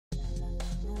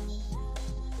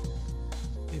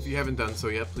you haven't done so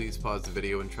yet, please pause the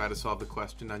video and try to solve the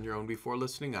question on your own before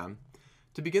listening on.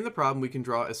 To begin the problem, we can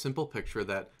draw a simple picture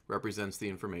that represents the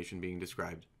information being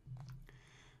described.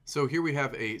 So here we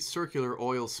have a circular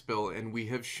oil spill, and we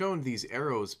have shown these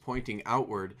arrows pointing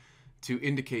outward to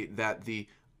indicate that the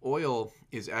oil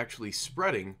is actually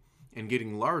spreading and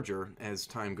getting larger as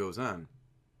time goes on.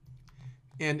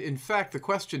 And in fact, the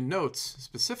question notes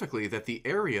specifically that the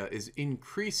area is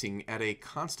increasing at a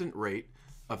constant rate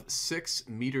of 6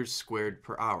 meters squared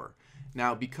per hour.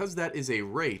 Now, because that is a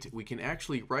rate, we can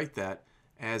actually write that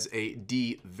as a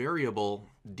d variable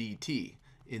dt.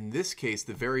 In this case,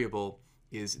 the variable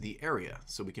is the area,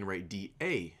 so we can write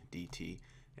dA dt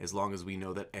as long as we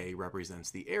know that A represents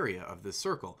the area of this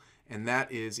circle, and that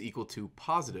is equal to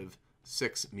positive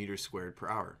 6 meters squared per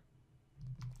hour.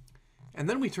 And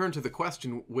then we turn to the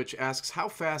question which asks how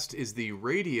fast is the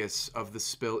radius of the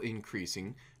spill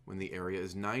increasing when the area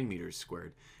is 9 meters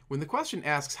squared. When the question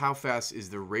asks how fast is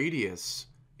the radius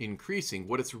increasing,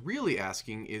 what it's really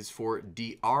asking is for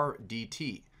dr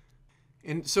dt.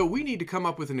 And so we need to come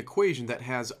up with an equation that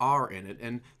has r in it,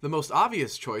 and the most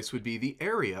obvious choice would be the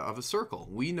area of a circle.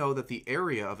 We know that the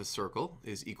area of a circle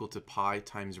is equal to pi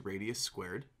times radius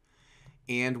squared,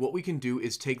 and what we can do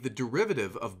is take the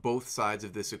derivative of both sides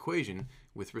of this equation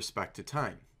with respect to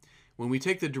time. When we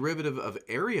take the derivative of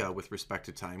area with respect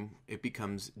to time, it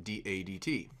becomes dA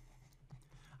dt.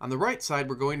 On the right side,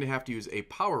 we're going to have to use a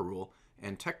power rule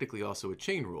and technically also a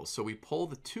chain rule. So we pull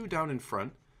the 2 down in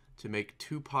front to make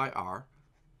 2 pi r.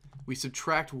 We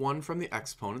subtract 1 from the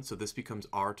exponent, so this becomes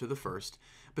r to the first.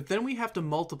 But then we have to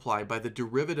multiply by the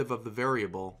derivative of the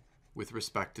variable with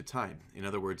respect to time, in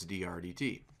other words, dr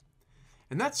dt.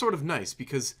 And that's sort of nice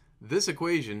because this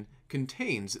equation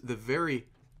contains the very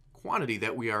quantity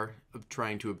that we are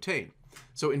trying to obtain.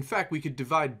 So in fact, we could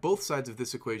divide both sides of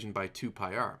this equation by 2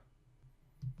 pi r.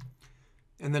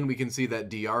 And then we can see that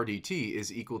dr dt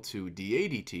is equal to dA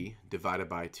dt divided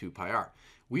by 2 pi r.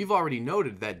 We've already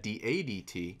noted that dA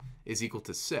dt is equal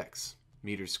to 6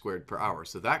 meters squared per hour,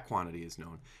 so that quantity is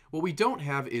known. What we don't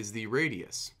have is the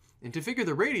radius. And to figure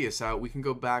the radius out, we can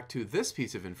go back to this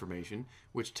piece of information,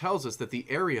 which tells us that the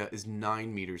area is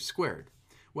 9 meters squared.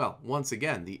 Well, once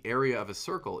again, the area of a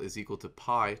circle is equal to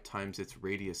pi times its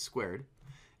radius squared.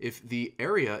 If the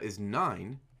area is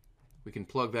 9, we can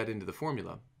plug that into the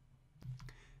formula.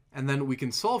 And then we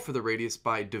can solve for the radius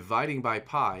by dividing by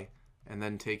pi and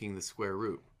then taking the square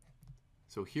root.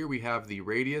 So here we have the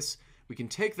radius. We can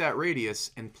take that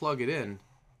radius and plug it in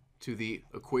to the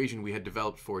equation we had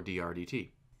developed for dr dt.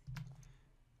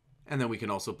 And then we can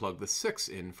also plug the 6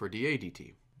 in for dA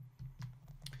dt.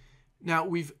 Now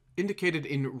we've indicated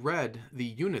in red the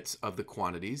units of the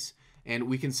quantities, and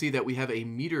we can see that we have a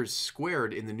meters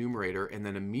squared in the numerator and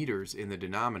then a meters in the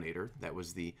denominator. That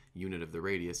was the unit of the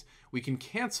radius. We can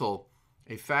cancel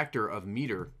a factor of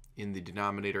meter in the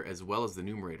denominator as well as the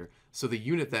numerator, so the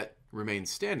unit that remains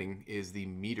standing is the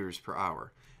meters per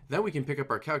hour. Then we can pick up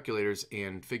our calculators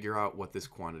and figure out what this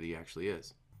quantity actually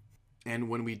is. And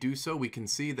when we do so, we can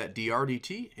see that dr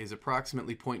dt is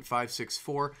approximately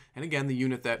 0.564, and again, the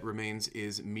unit that remains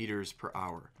is meters per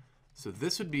hour. So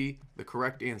this would be the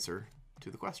correct answer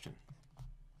to the question.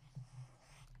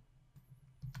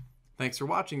 Thanks for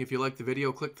watching. If you liked the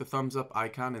video, click the thumbs up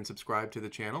icon and subscribe to the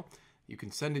channel. You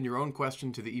can send in your own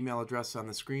question to the email address on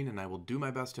the screen, and I will do my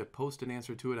best to post an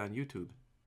answer to it on YouTube.